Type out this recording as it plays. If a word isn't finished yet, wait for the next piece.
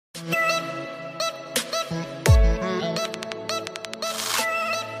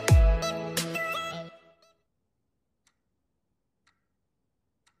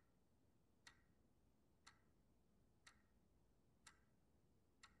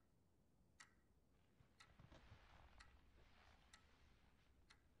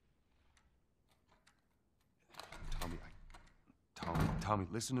Tommy,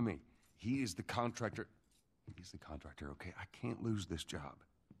 listen to me. He is the contractor. He's the contractor, okay? I can't lose this job.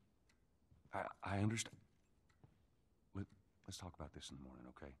 I understand. Let's talk about this in the morning,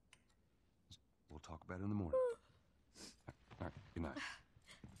 okay? We'll talk about it in the morning. All right, good night.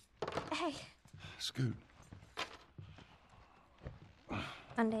 Hey. Scoot.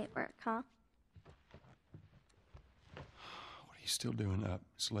 Monday at work, huh? What are you still doing up?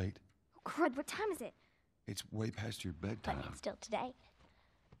 It's late. Oh, crud, what time is it? It's way past your bedtime. But it's still today.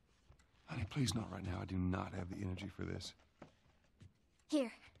 Honey, please not right now. I do not have the energy for this.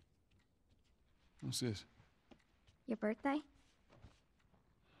 Here. What's this? Your birthday?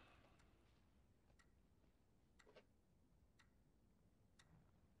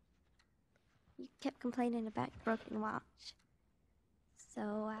 You kept complaining about your broken watch. So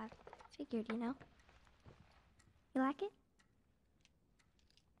I figured, you know. You like it?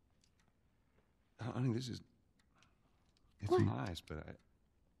 Honey, this is... It's What? nice, but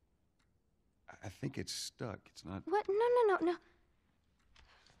I think it's stuck. It's not... What? No.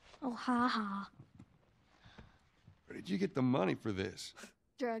 Oh, ha ha. Where did you get the money for this?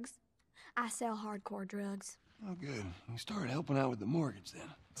 Drugs. I sell hardcore drugs. Oh, good. You started helping out with the mortgage then.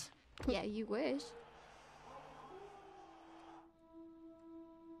 Yeah, you wish.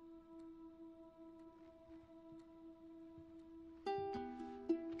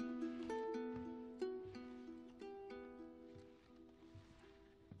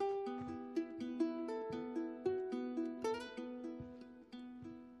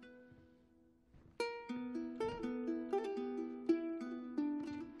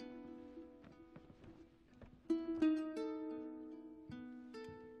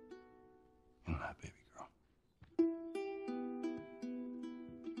 Good night, baby girl.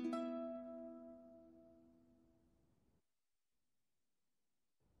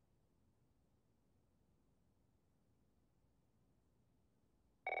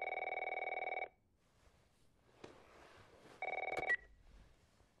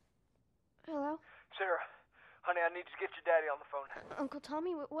 Hello? Sarah, honey, I need to get your daddy on the phone. Uncle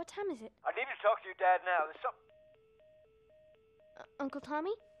Tommy, what time is it? I need to talk to your dad now. There's something... Uncle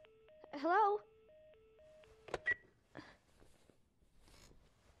Tommy? Hello?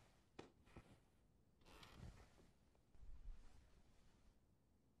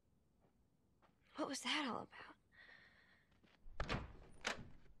 What was that all about?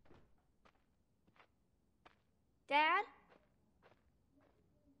 Dad?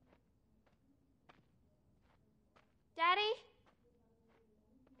 Daddy?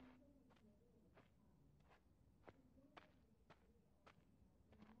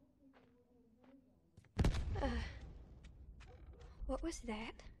 What was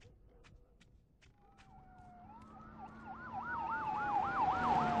that?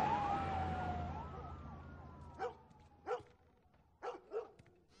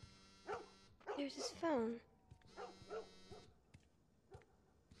 There's his phone.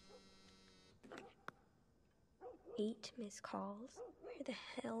 Eight missed calls. Where the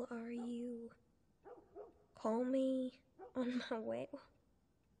hell are you? Call me on my way.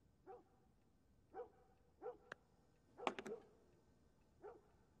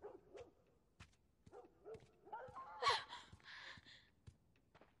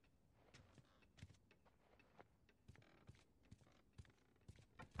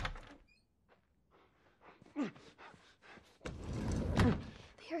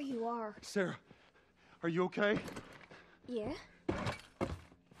 There you are. Sarah, are you okay? Yeah?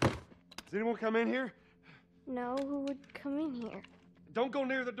 Does anyone come in here? No, who would come in here? Don't go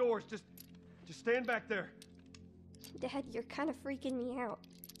near the doors. Just stand back there. Dad, you're kind of freaking me out.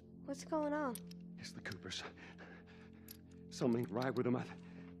 What's going on? It's the Coopers. Something ain't right with them. I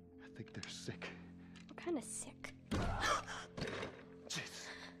think they're sick. What kind of sick? Jesus.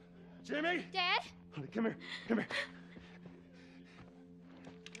 Jimmy! Dad? Honey, come here. Come here.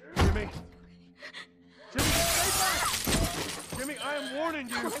 Jimmy! Jimmy, stay back! Jimmy, I am warning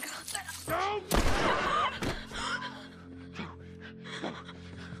you! Oh my God. Don't!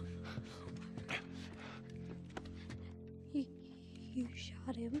 You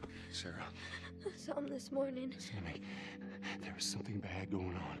shot him. Sarah. I saw him this morning. Listen to me. There is something bad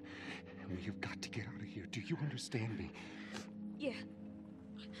going on. And we have got to get out of here. Do you understand me? Yeah.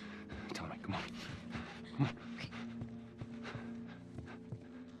 Tommy, come on. Come on.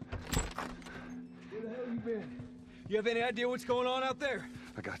 Where the hell you been? You have any idea what's going on out there?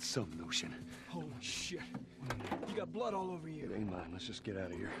 I got some notion. Holy shit. You got blood all over you. It ain't mine. Let's just get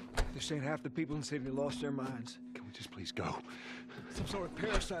out of here. This ain't half the people in the city lost their minds. Can we just please go? Some sort of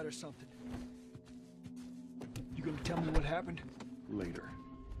parasite or something. You gonna tell me what happened? Later.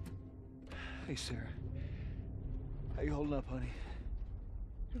 Hey, Sarah. How you holding up, honey?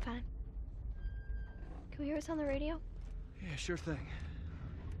 I'm fine. Can we hear us on the radio? Yeah, sure thing.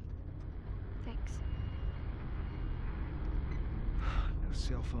 Thanks. No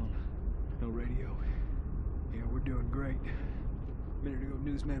cell phone, no radio. Yeah, we're doing great. A minute ago,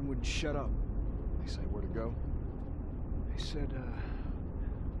 newsman wouldn't shut up. They say where to go? They said,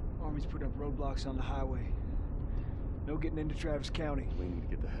 Army's put up roadblocks on the highway. No getting into Travis County. We need to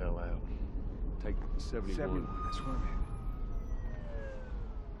get the hell out. Take 71. 71, that's where I'm headed.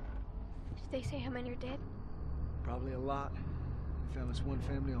 Did they say how many are dead? Probably a lot. They found this one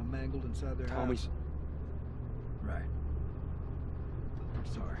family all mangled inside their Tommy's. house. Right. I'm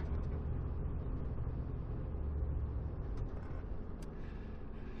sorry.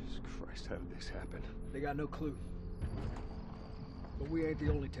 Jesus Christ, how did this happen? They got no clue. But we ain't the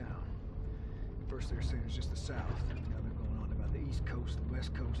only town. At first they were saying it's just the South. Now they're going on about the East Coast, the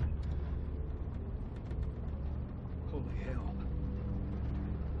West Coast. Holy hell.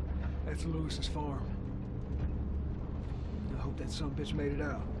 That's Lewis's farm. I hope that son bitch made it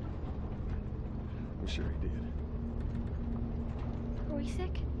out. I'm sure he did. Are we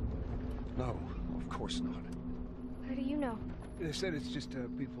sick? No, of course not. How do you know? They said it's just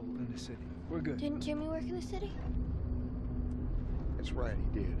people in the city. We're good. Didn't Jimmy work in the city? That's right,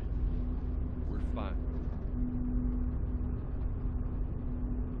 he did. We're fine.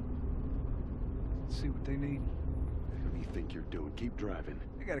 See what they need. What do you think you're doing? Keep driving.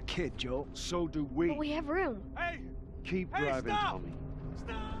 They got a kid, Joel. So do we. But we have room. Hey! Keep Hey, driving, stop! Tommy.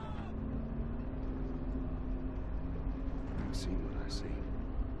 Stop! I've seen what I see.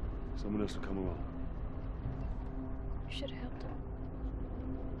 Someone else will come along. You should have helped him.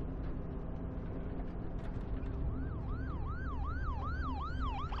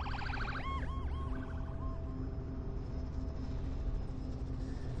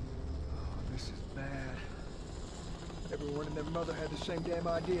 Oh, this is bad. Everyone and their mother had the same damn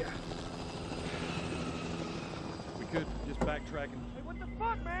idea. We could just backtrack and... Hey, what the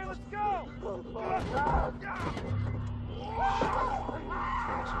fuck, man? Let's go!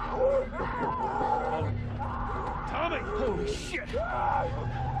 Tommy! Holy shit!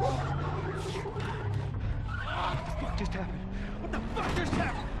 What the fuck just happened? What the fuck just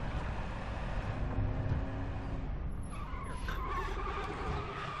happened?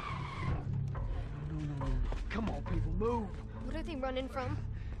 No. Come on, people, move! What are they running from?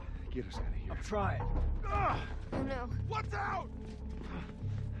 Get us out of here. I'm trying. Oh no. What's out?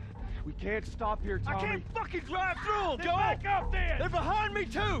 We can't stop here, Tommy. I can't fucking drive through them, Then Joel! back up then! They're behind me,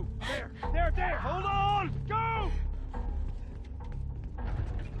 too! There! Hold on! Go!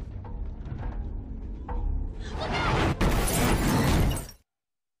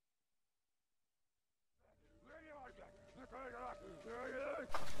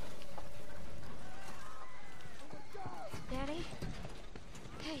 Daddy?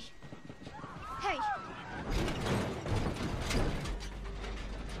 Hey. Hey!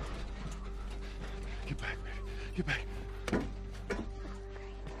 Get back, man. Get back.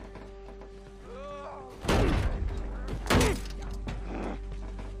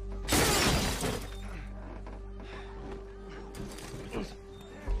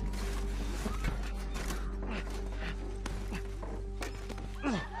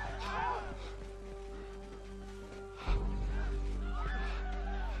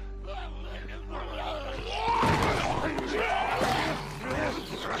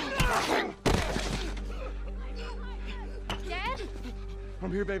 Dad?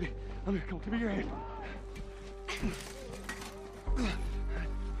 I'm here, baby. I'm here. Come on, give me your hand.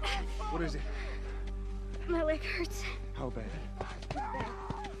 What is it? My leg hurts. How bad?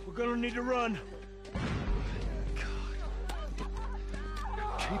 We're gonna need to run.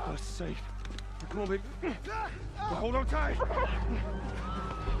 Keep us safe. Come on, baby. Well, hold on tight.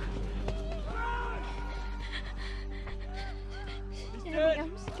 Daddy,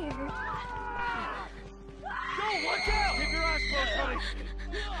 I'm scared. Go! Watch out! Keep your eyes closed, honey!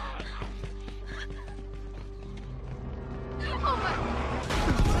 Oh my!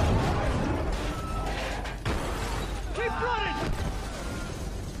 Keep running!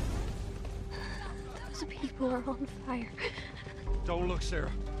 Those people are on fire. Don't look,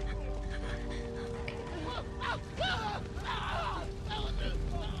 Sarah.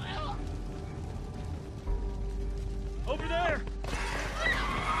 Over there!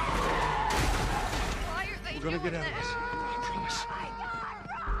 Why are they We're gonna doing get out of that? this. I promise.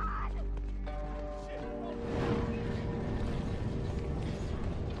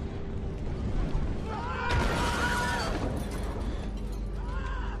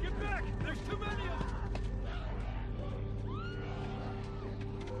 Get back! There's too many of them!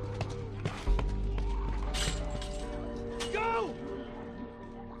 Go!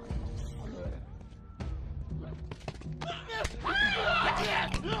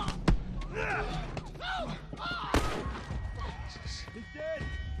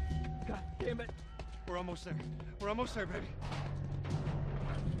 almost there. We're almost there, baby.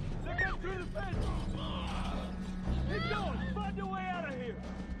 They're getting through the fence! Keep going! Find your way out of here!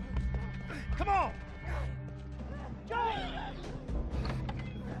 Come on! Go!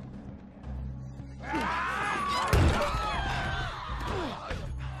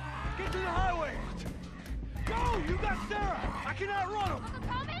 Get to the highway! Go! You got Sarah! I can outrun him! Uncle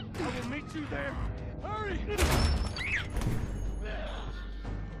Tommy? I will meet you there! Hurry!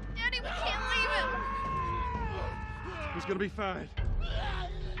 Daddy, we can't leave him! He's gonna be fine.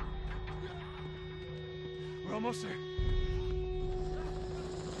 We're almost there.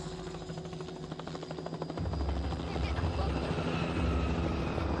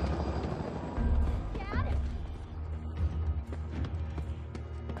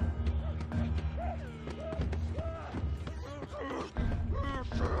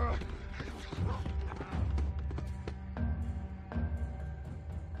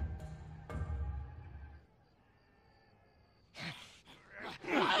 Dad?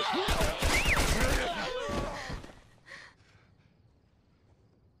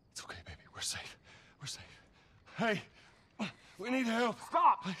 It's okay, baby. We're safe. We're safe. Hey, we need help.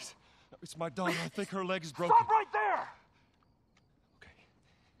 Stop! Please. It's my daughter. I think her leg is broken. Stop right there! Okay.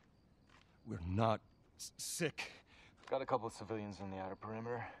 We're not sick. Got a couple of civilians in the outer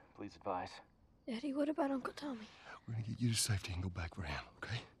perimeter. Please advise. Daddy, what about Uncle Tommy? We're gonna get you to safety and go back for him,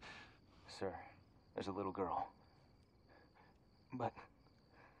 okay? Sir, there's a little girl. But...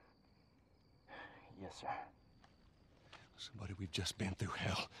 Yes, sir. Listen, buddy, we've just been through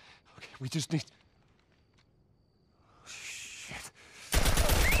hell. Okay, we just need... Oh, shit.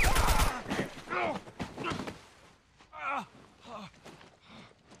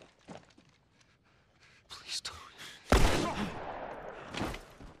 Please don't.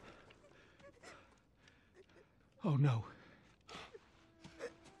 Oh, no.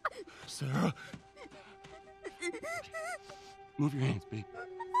 Sarah. Move your hands, baby.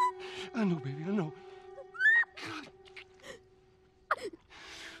 I know, baby, I know. God.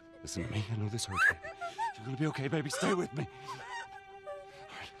 Listen to me. I know this hurts, baby. You're gonna be okay, baby. Stay with me. All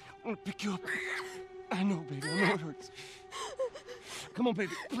right, I'm gonna pick you up. I know, baby. I know it hurts. Come on,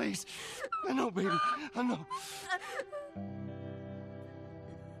 baby, please. I know, baby. I know.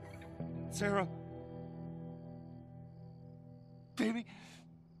 Sarah. Baby.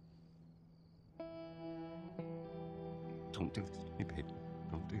 Don't do this to me, baby.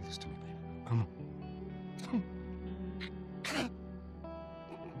 Don't do this to me, baby. Come on.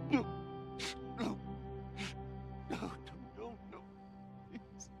 No. No. No, no,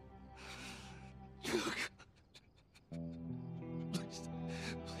 please. Please,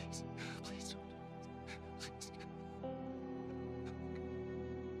 please, please don't. Please.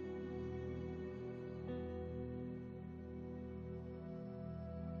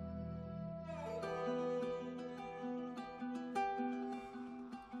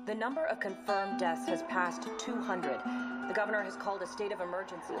 The number of confirmed deaths has passed 200. The governor has called a state of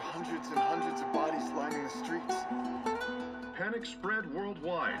emergency. There are hundreds and hundreds of bodies lining the streets. Panic spread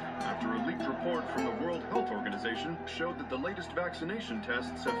worldwide after a leaked report from the World Health Organization showed that the latest vaccination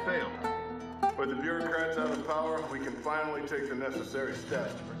tests have failed. With the bureaucrats out of power, we can finally take the necessary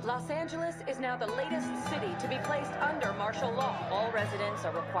steps. Los Angeles is now the latest city to be placed under martial law. All residents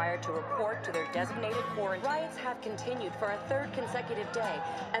are required to report to their designated quarantine. Riots have continued for a third consecutive day,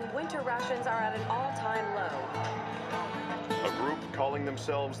 and winter rations are at an all-time low. A group calling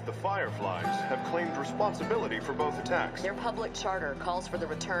themselves the Fireflies have claimed responsibility for both attacks. Their public charter calls for the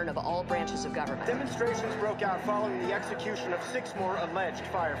return of all branches of government. Demonstrations broke out following the execution of 6 more alleged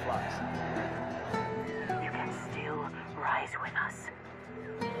Fireflies. You can still rise with us.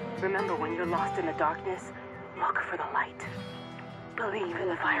 Remember, when you're lost in the darkness, look for the light. Believe in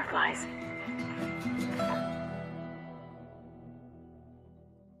the Fireflies.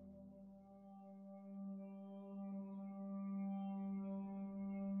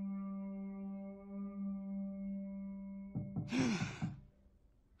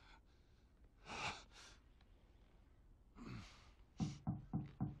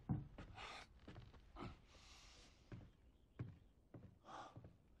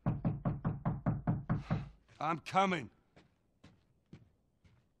 I'm coming.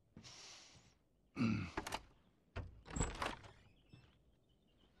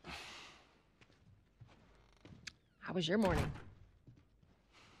 How was your morning?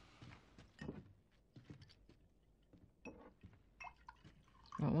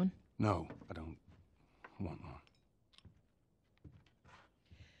 Want one? No, I don't want one.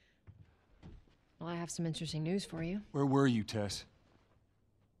 Well, I have some interesting news for you. Where were you, Tess?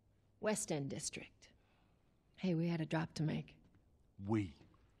 West End District. Hey, we had a drop to make. We.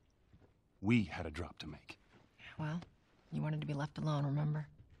 We had a drop to make. Well, you wanted to be left alone, remember?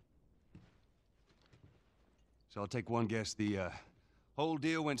 So I'll take one guess. The whole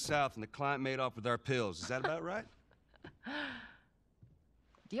deal went south and the client made off with our pills. Is that about right?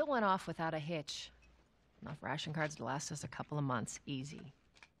 Deal went off without a hitch. Enough ration cards to last us a couple of months, easy.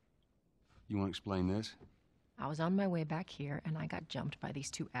 You want to explain this? I was on my way back here, and I got jumped by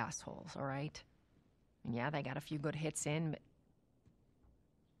these two assholes, all right? And yeah, they got a few good hits in, but...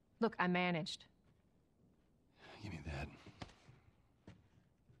 Look, I managed. Give me that.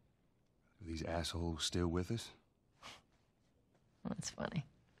 Are these assholes still with us? That's funny.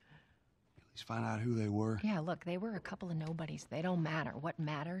 At least find out who they were. Yeah, look, they were a couple of nobodies. They don't matter. What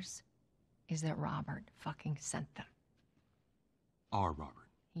matters is that Robert fucking sent them. Our Robert.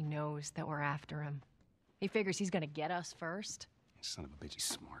 He knows that we're after him. He figures he's gonna get us first. Son of a bitch, he's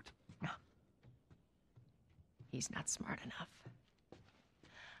smart. No. He's not smart enough.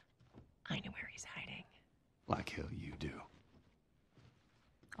 I know where he's hiding. Like hell you do.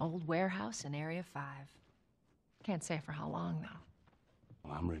 Old warehouse in Area 5. Can't say for how long, though.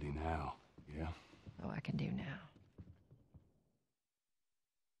 Well, I'm ready now, yeah? Oh, I can do now.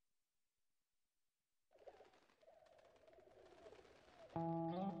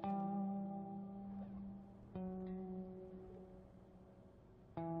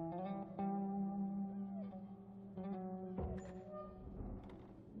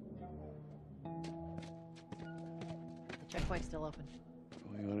 The checkpoint's still open.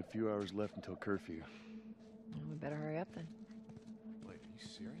 Only got a few hours left until curfew. Well, we better hurry up then. Wait, are you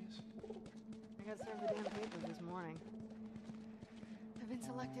serious? I got served the damn papers this morning. I've been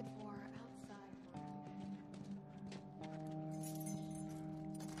selected for outside.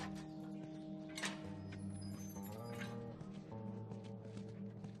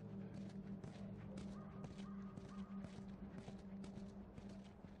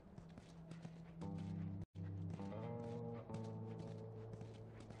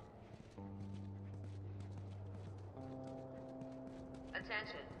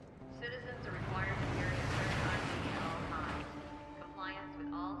 Attention. Citizens are required to carry a certain ID at all times. Compliance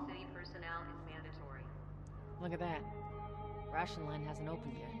with all city personnel is mandatory. Look at that. Ration line hasn't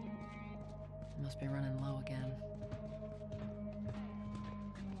opened yet. It must be running low again.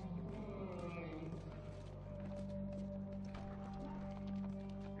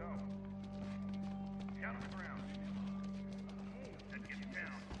 Go. Down on the ground. Then get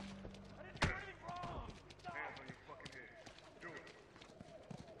down. I didn't do anything wrong! Hands on your fucking head. Do it.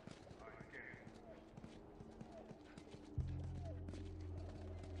 All right, get it.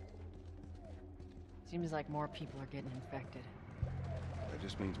 Seems like more people are getting infected. That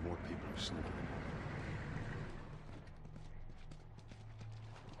just means more people are sneaking in.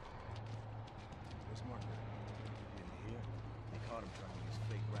 Where's Mark? In here? They caught him trying to use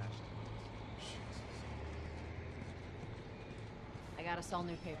fake rations. I got us all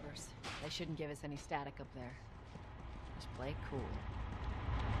new papers. They shouldn't give us any static up there. Just play it cool.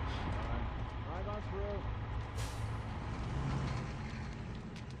 Drive on through.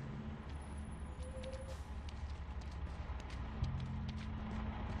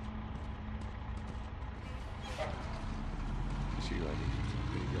 See you later.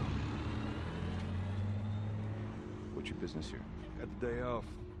 There you go. What's your business here? Got the day off.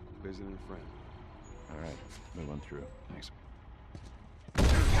 Visiting a friend. All right, move on through. Thanks. Get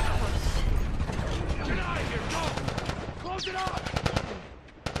out of here! Go! Close it up!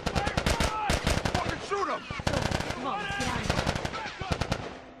 Fire! Fucking shoot him! Come on, let's get out of here.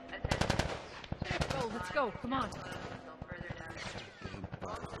 Let's go, come on.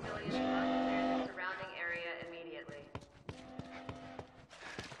 All civilians must clear the surrounding area immediately.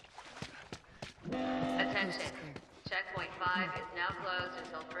 Attention. Checkpoint 5 is now closed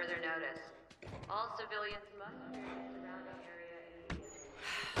until further notice. All civilians must clear the surrounding area immediately.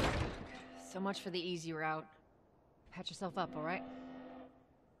 So much for the easy route. Patch yourself up, all right?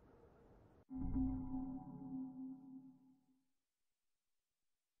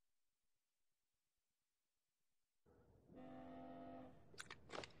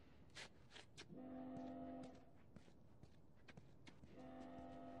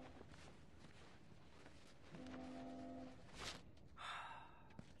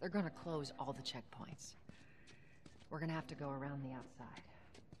 They're gonna close all the checkpoints. We're gonna have to go around the outside.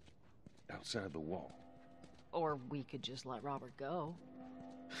 Outside the wall. Or we could just let Robert go.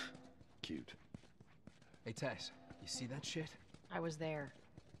 Cute. Hey, Tess, you see that shit? I was there.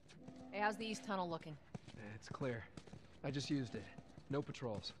 Hey, how's the east tunnel looking? It's clear. I just used it. No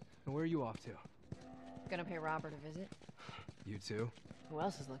patrols. And where are you off to? Gonna pay Robert a visit? You too? Who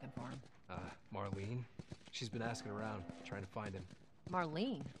else is looking for him? Marlene. She's been asking around, trying to find him.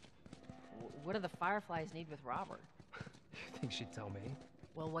 Marlene? What do the Fireflies need with Robert? You think she'd tell me?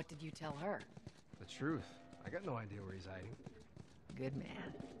 Well, what did you tell her? The truth. I got no idea where he's hiding. Good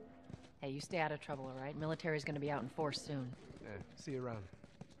man. Hey, you stay out of trouble, all right? Military's gonna be out in force soon. Yeah, see you around.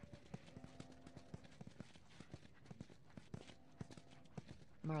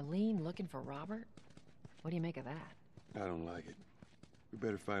 Marlene looking for Robert? What do you make of that? I don't like it. We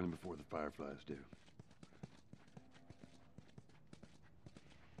better find him before the Fireflies do.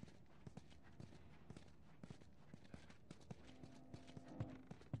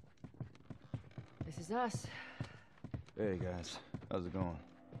 This is us. Hey, guys. How's it going?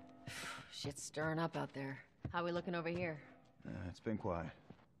 Shit's stirring up out there. How we looking over here? It's been quiet.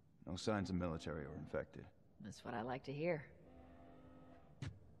 No signs of military or infected. That's what I like to hear.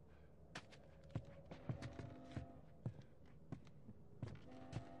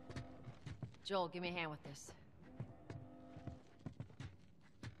 Joel, give me a hand with this.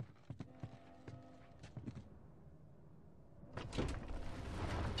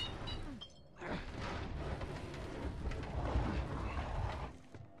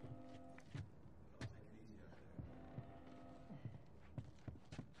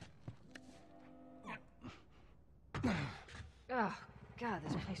 Oh, God,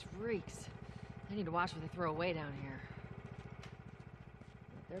 this place reeks. I need to watch what they throw away down here.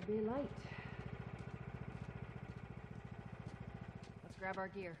 Let there be light. Let's grab our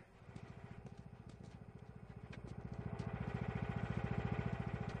gear.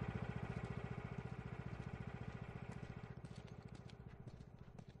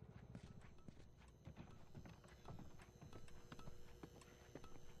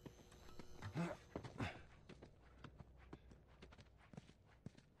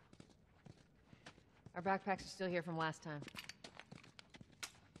 Our backpacks are still here from last time.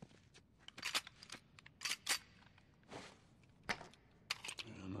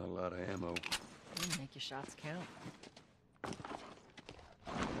 Not a lot of ammo. Make your shots count.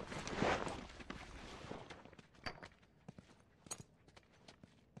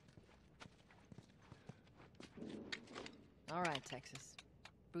 All right, Texas.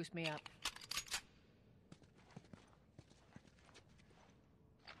 Boost me up.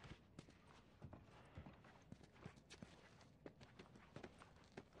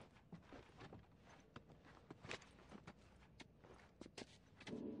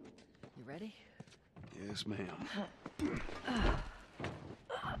 You ready? Yes, ma'am.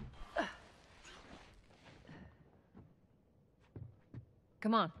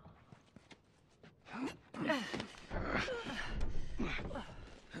 Come on.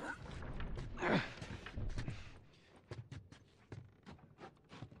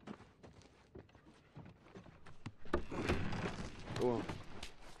 Go on.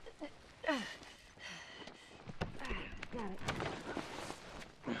 Got it.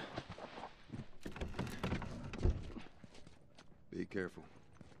 Be careful.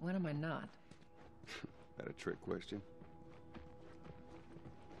 When am I not? That a trick question?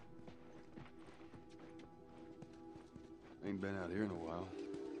 Ain't been out here in a while.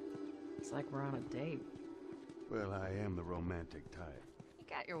 It's like we're on a date. Well, I am the romantic type. You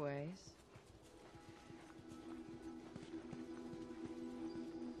got your ways.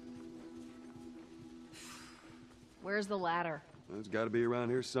 Where's the ladder? Well, it's got to be around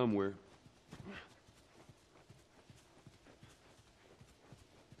here somewhere.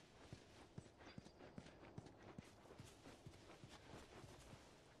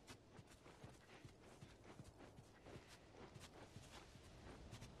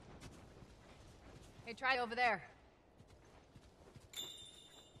 Hey, try over there.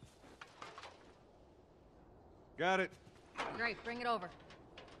 Got it. Great, bring it over.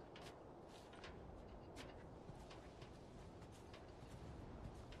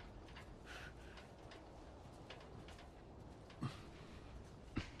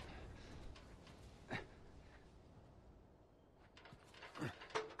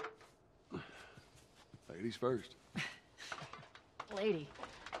 Ladies first. Lady,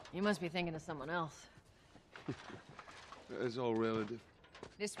 you must be thinking of someone else. It's all relative.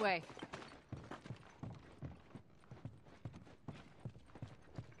 This way.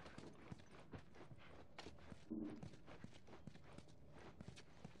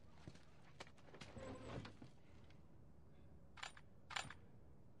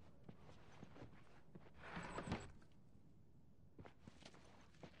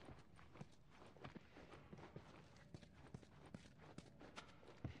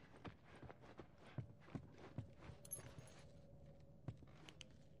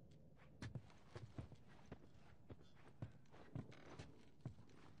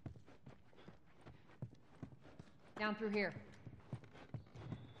 Down through here.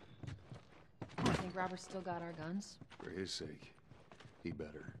 think Robert's still got our guns? For his sake, he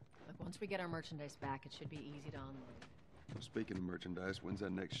better. Look, once we get our merchandise back, it should be easy to unload. Well, speaking of merchandise, when's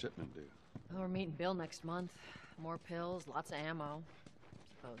that next shipment due? Well, we're meeting Bill next month. More pills, lots of ammo.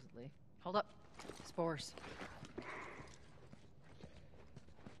 Supposedly. Hold up. Spores.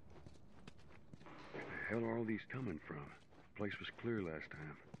 Where the hell are all these coming from? The place was clear last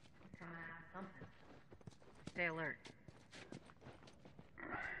time. Something. Stay alert.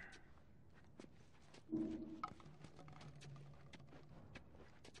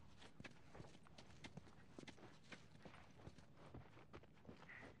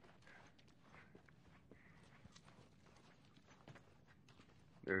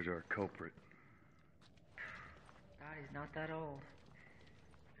 There's our culprit. God, he's not that old.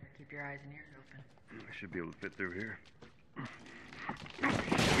 Better keep your eyes and ears open. I should be able to fit through here.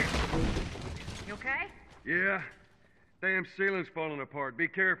 You okay? Yeah. Damn ceiling's falling apart. Be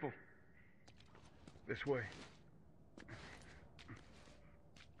careful. This way.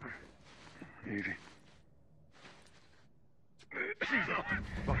 Easy.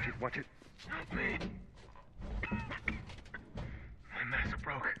 Watch it, watch it. Help me. My mask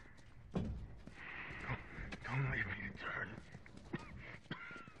broke. Don't leave me to turn.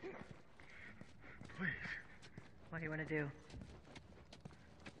 Please. What do you want to do?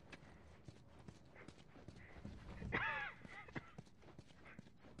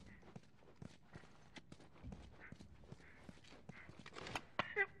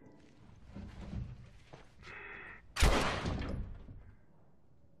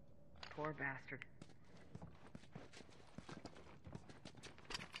 Poor bastard.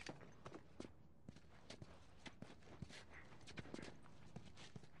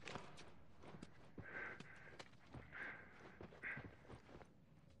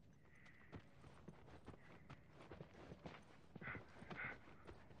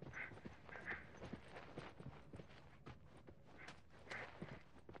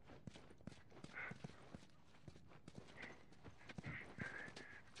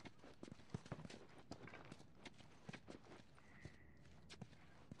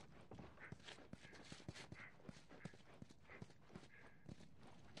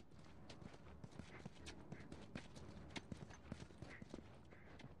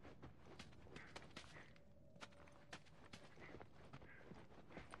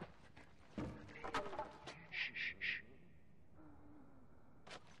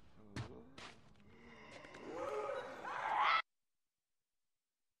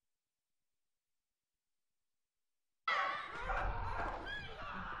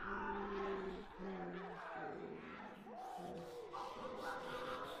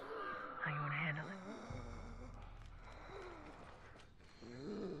 How you want to handle it?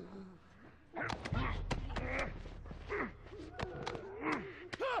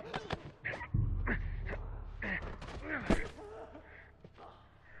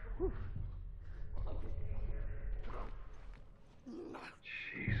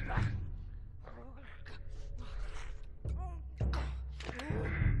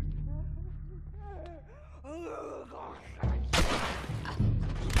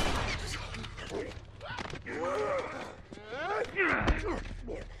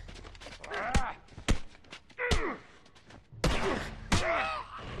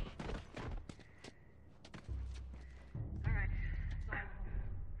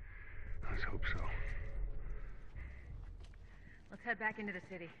 Let's hope so. Let's head back into the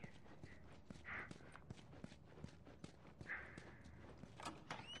city.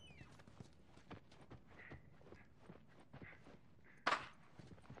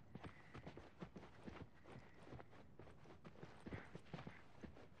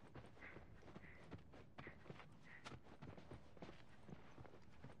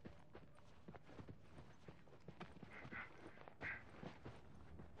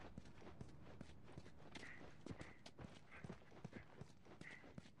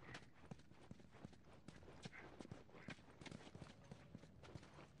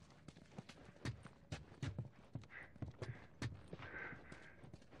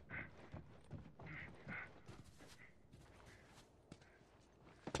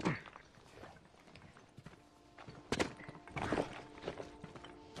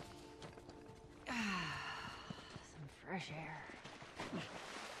 Fresh air.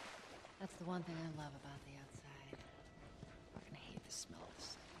 That's the one thing I love about the outside. I fucking hate the smell of the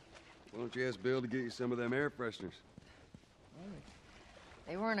city. Why don't you ask Bill to get you some of them air fresheners?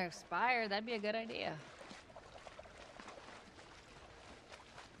 They weren't expired, that'd be a good idea.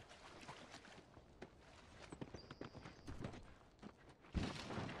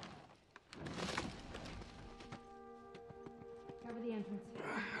 Cover the entrance.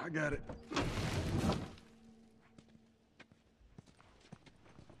 I got it.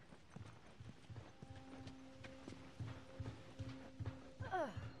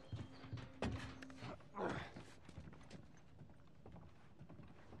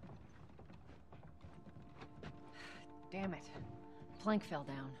 Damn it. Plank fell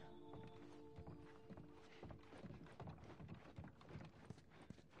down.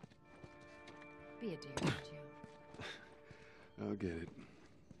 Be a dear, would you? I'll get it.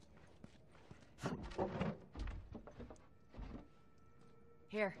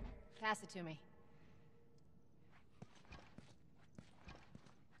 Here, pass it to me.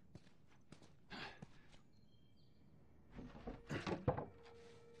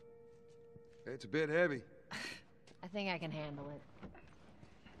 It's a bit heavy. I think I can handle it.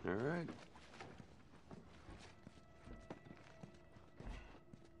 All right.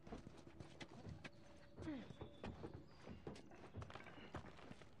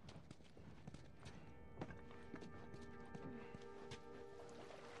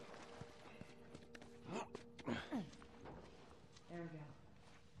 There we go.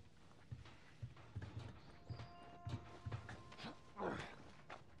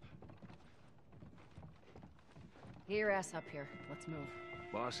 Get your ass up here. Let's move.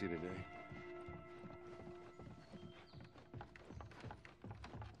 Bossy today.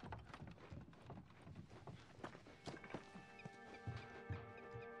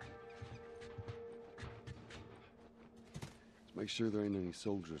 Let's make sure there ain't any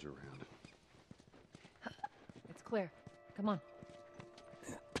soldiers around. It's clear. Come on.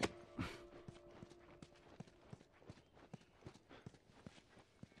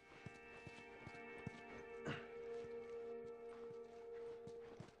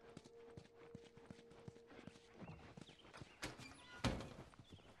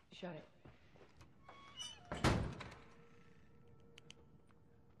 Shut it.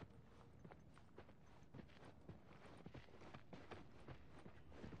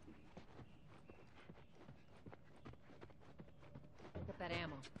 Pick up that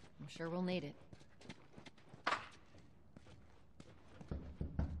ammo. I'm sure we'll need it.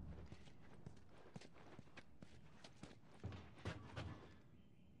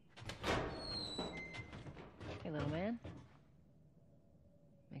 Hey, little man.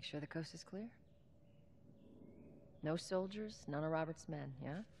 Make sure the coast is clear. No soldiers, none of Robert's men,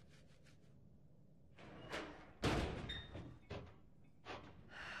 yeah?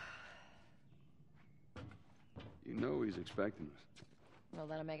 You know he's expecting us. Well,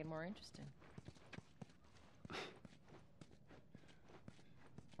 that'll make it more interesting.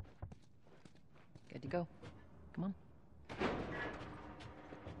 Good to go. Come on.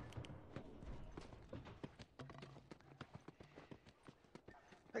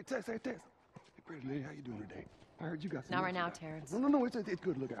 Hey, Tess, hey, Tess. Hey, pretty lady, how you doing today? I heard you got some... Not right now, Terrence. No, it's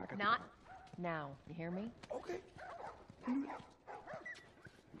good. Look, I got... Not now. You hear me? Okay. You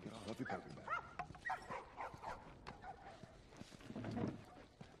get all of your puppy back.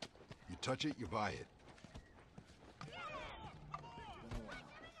 You touch it, you buy it.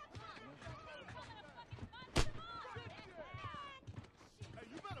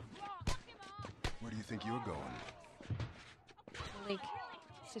 Where do you think you're going? Malik,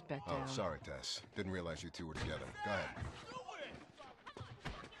 sit back down. Oh, sorry, Tess. Didn't realize you two were together. Go ahead.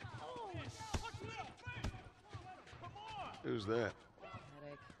 Who's that?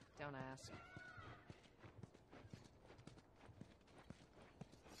 Headache. Don't ask.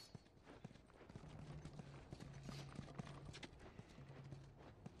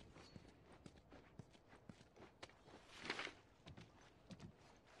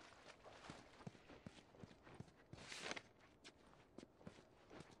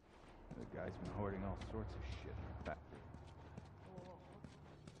 The guy's been hoarding all sorts of shit in the factory.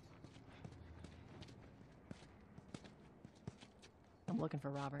 I'm looking for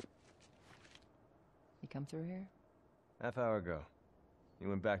Robert. You come through here? Half hour ago. He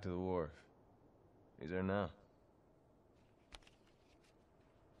went back to the wharf. He's there now.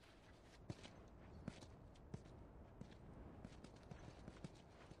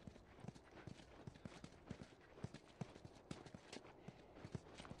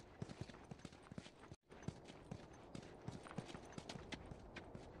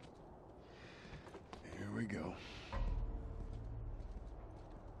 Here we go.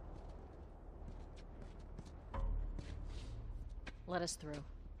 Let us through.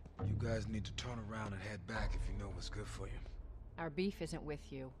 You guys need to turn around and head back if you know what's good for you. Our beef isn't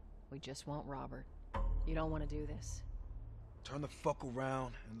with you. We just want Robert. You don't want to do this. Turn the fuck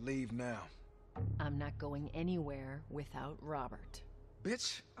around and leave now. I'm not going anywhere without Robert.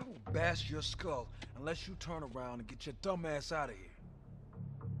 Bitch, I will bash your skull unless you turn around and get your dumb ass out of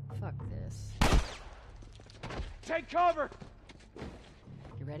here. Fuck this. Take cover!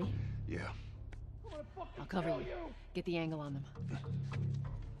 You ready? Yeah. I'll cover you. Get the angle on them.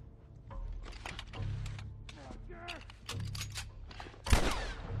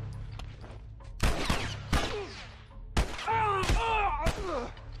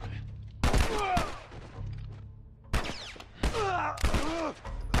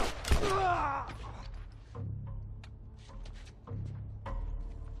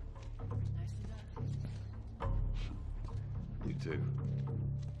 You too.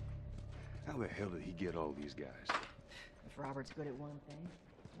 How the hell did he get all these guys? If Robert's good at one thing,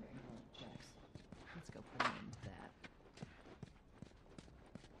 checks. Let's go put him into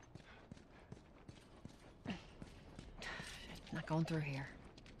that. Not going through here.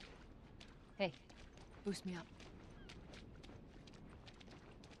 Hey, boost me up.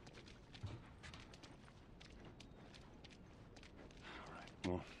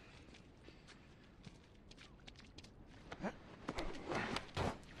 Well,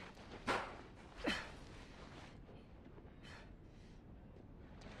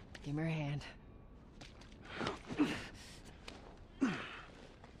 give me your hand.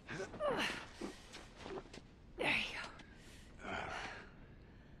 There you go.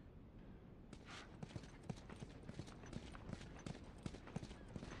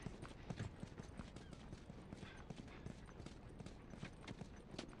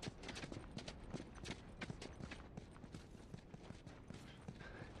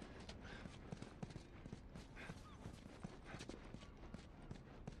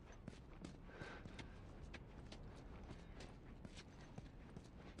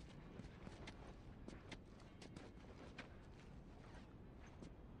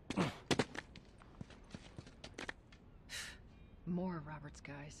 More of Robert's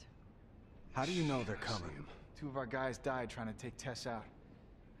guys. How do you know they're coming? Two of our guys died trying to take Tess out.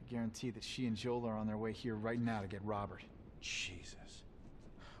 I guarantee that she and Joel are on their way here right now to get Robert. Jesus.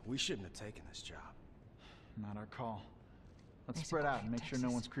 We shouldn't have taken this job. Not our call. Let's spread out and make sure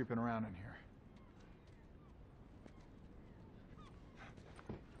no one's creeping around in here.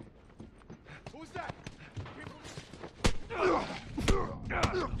 Who's that?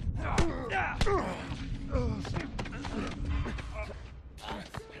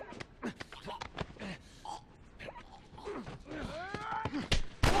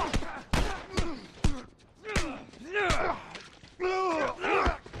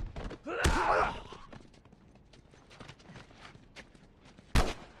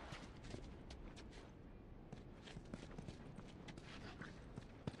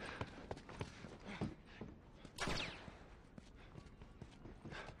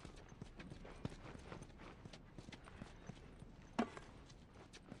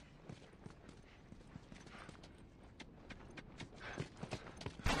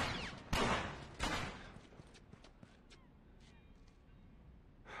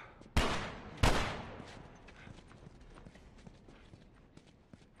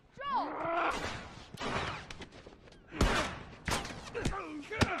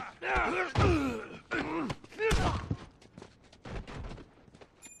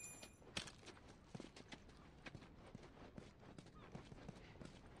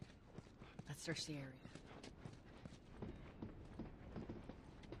 Let's search the area.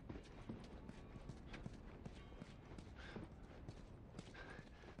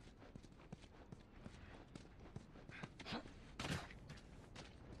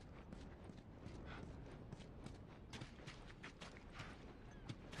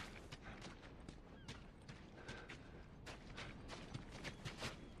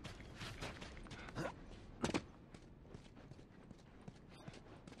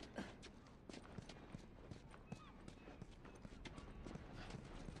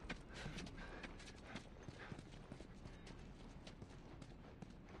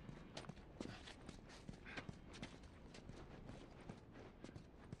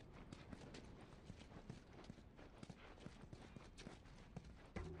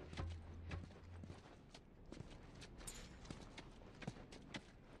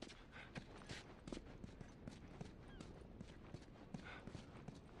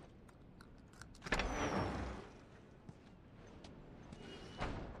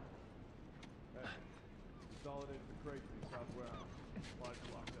 Consolidated the crates in the south warehouse. Supplies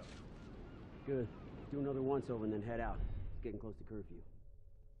are locked up. Good. Do another once-over and then head out. It's getting close to curfew.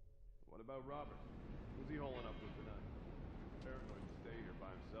 What about Robert? Who's he holing up with tonight? Paranoid to stay here by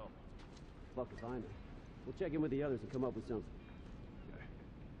himself. Fuck if I know. We'll check in with the others and come up with something. Okay.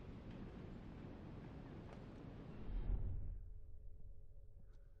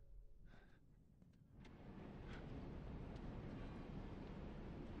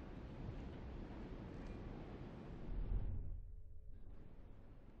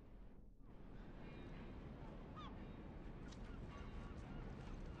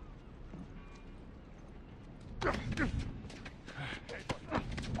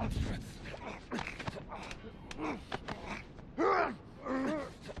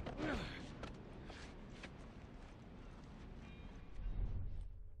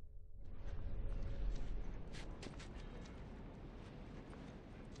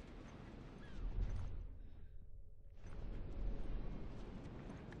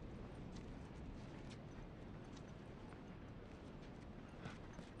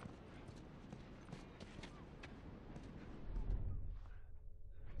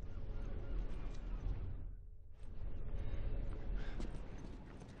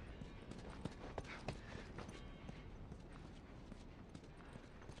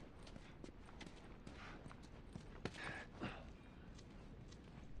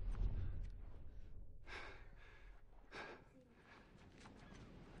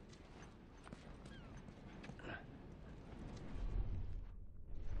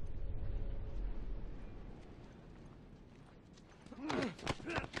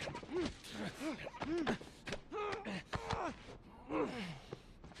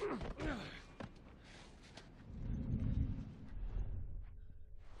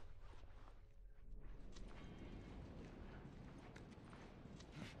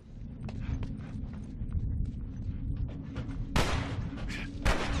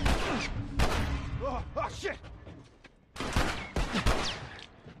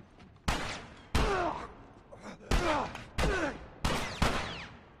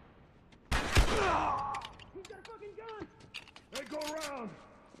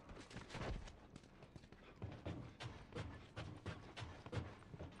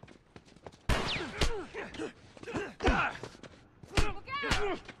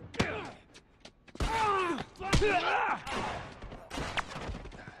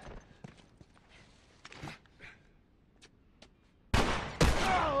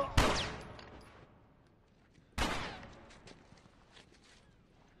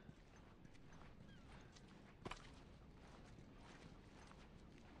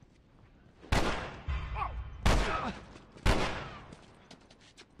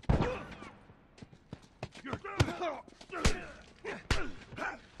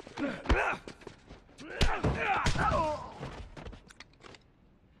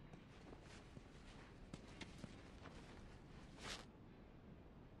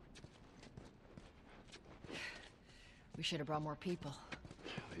 We should have brought more people.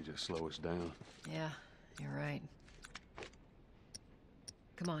 They just slow us down. Yeah, you're right.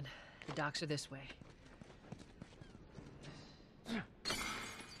 Come on, the docks are this way.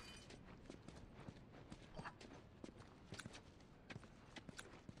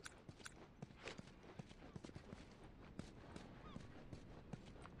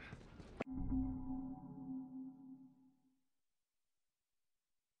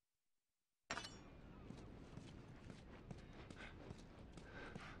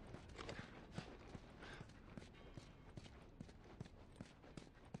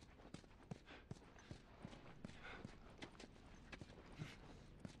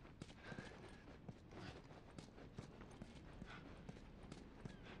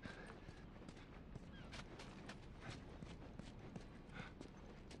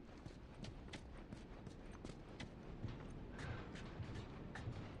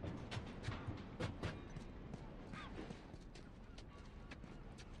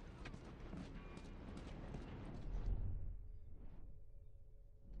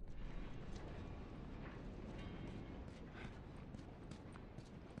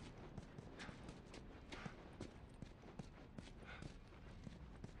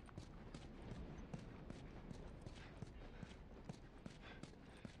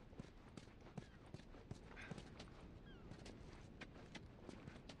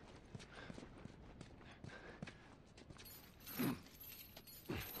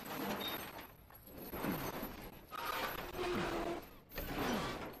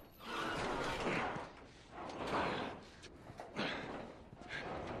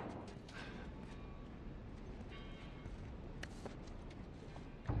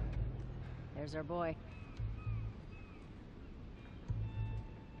 There's our boy.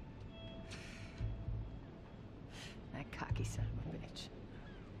 That cocky son of a bitch.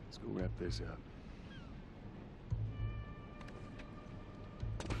 Let's go wrap this up.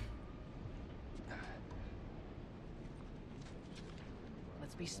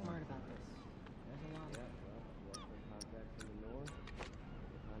 Let's be smart about this. There's a lot of Contacts in the north,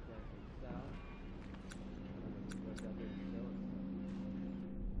 contacts in the south. What's out there to sell us?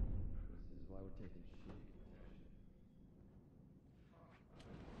 This is why we're taking shit.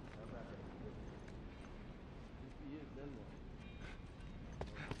 If he is, then what?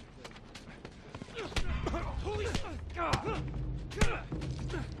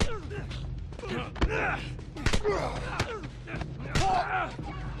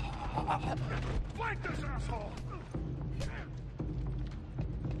 Fight this asshole!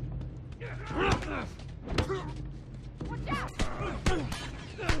 Watch out!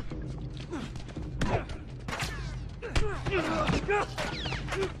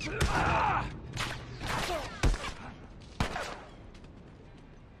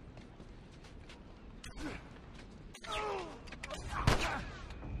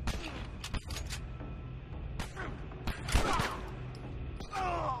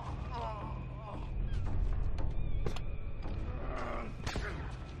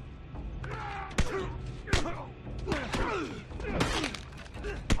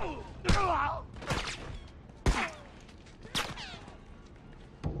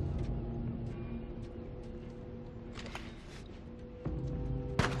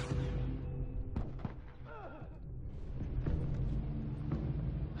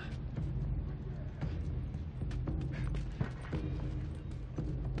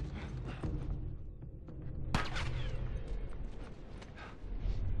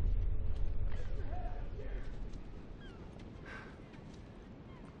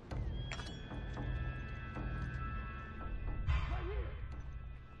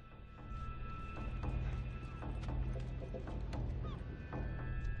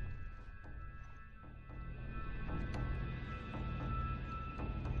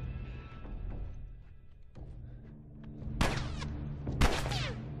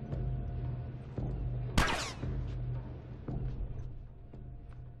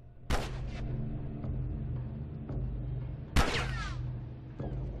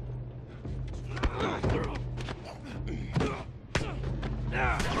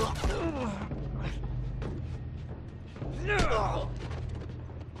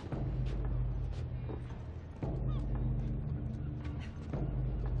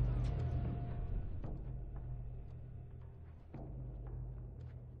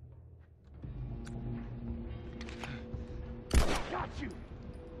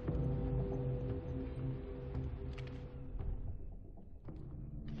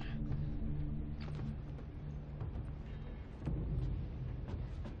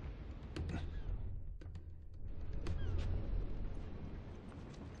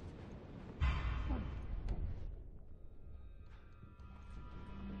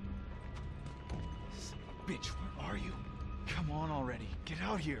 bitch, where are you? Come on already. Get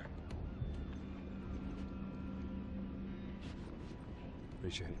out here.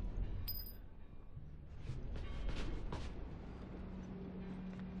 Appreciate it.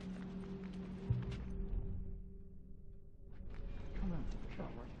 Come on,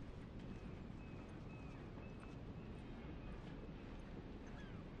 Robert.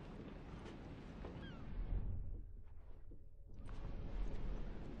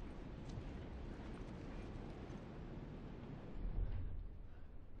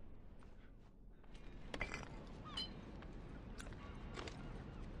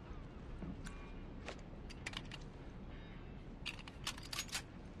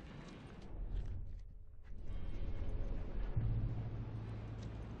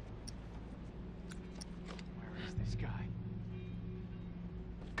 This guy.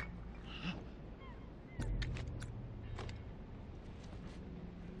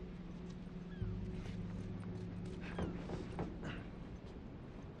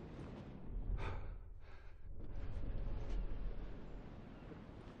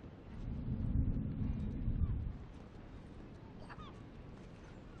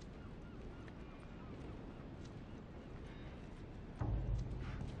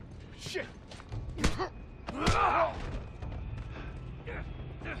 Shit!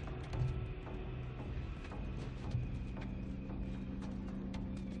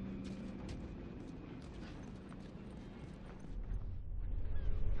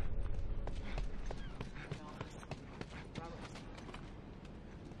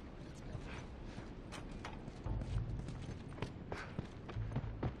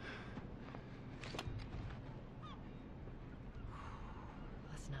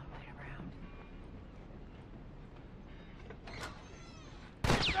 Let's not wait around.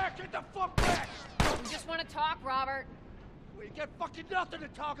 Back, get the fuck back! We just want to talk, Robert. We got fucking nothing to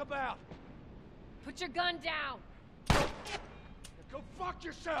talk about! Put your gun down. Go fuck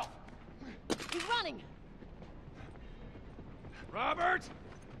yourself! He's running. Robert!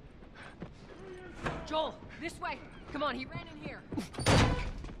 Joel, this way. Come on, he ran in here.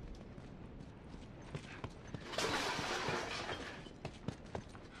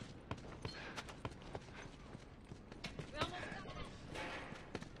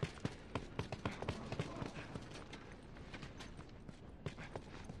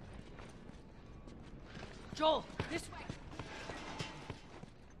 Joel, this way.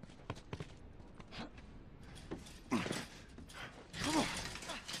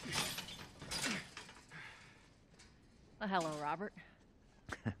 Well, hello, Robert.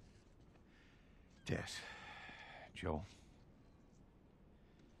 Tess. Joel.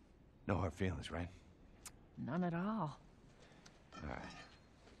 No hard feelings, right? None at all. All right.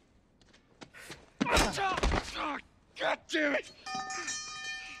 God damn it!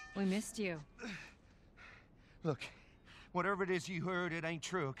 We missed you. Look, whatever it is you heard, it ain't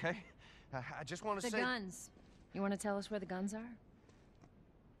true, okay? I just want to The say... guns. You want to tell us where the guns are?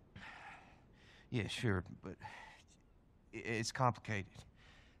 Yeah, sure, but it's complicated.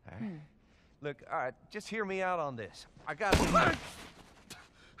 All right? Look, all right, just hear me out on this. I got...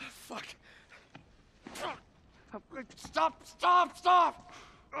 Fuck. Stop!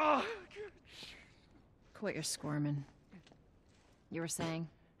 Oh. Quit your squirming. You were saying?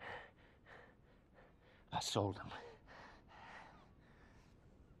 I sold him.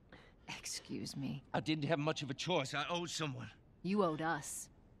 Excuse me. I didn't have much of a choice. I owed someone. You owed us.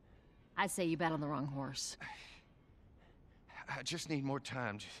 I'd say you bet on the wrong horse. I just need more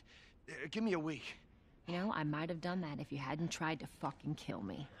time. Just, give me a week. You know, I might have done that if you hadn't tried to fucking kill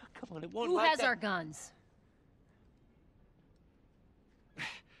me. Come on, it won't Who like has that. our guns?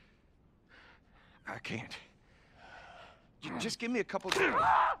 I can't. Just give me a couple days.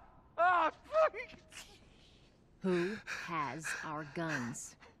 Who has our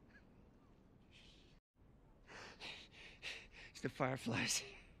guns? It's the Fireflies.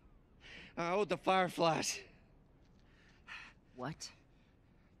 I owed the Fireflies. What?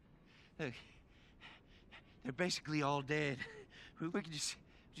 Look, they're basically all dead. We could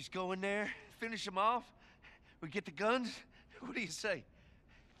just go in there, finish them off. We get the guns. What do you say?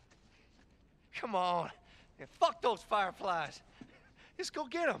 Come on. Yeah, fuck those Fireflies. Let's go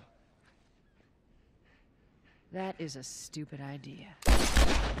get them. That is a stupid idea.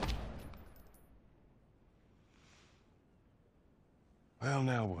 Well,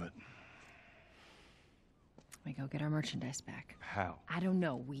 now what? We go get our merchandise back. How? I don't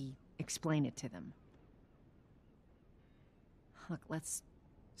know. We explain it to them. Look, let's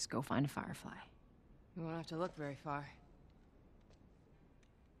just go find a Firefly. You won't have to look very far.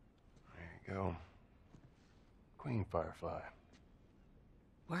 There you go. Queen Firefly.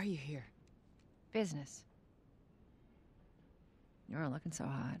 Why are you here? Business. You aren't looking so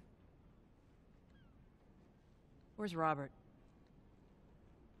hot. Where's Robert?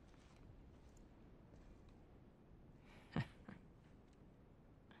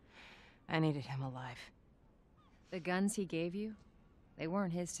 I needed him alive. The guns he gave you, they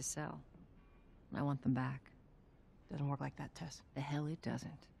weren't his to sell. I want them back. Doesn't work like that, Tess. The hell it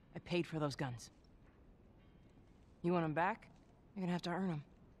doesn't. I paid for those guns. You want them back? You're gonna have to earn them.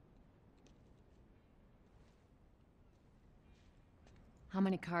 How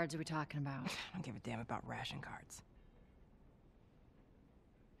many cards are we talking about? I don't give a damn about ration cards.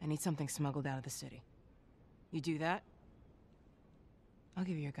 I need something smuggled out of the city. You do that, I'll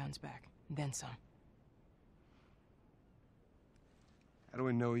give you your guns back, and then some. How do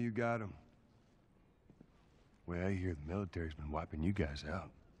we know you got them? Well, I hear the military's been wiping you guys out.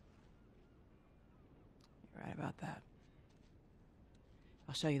 You're right about that.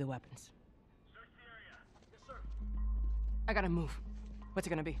 I'll show you the weapons. I gotta move. What's it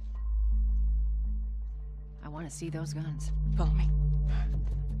gonna be? I want to see those guns. Follow me.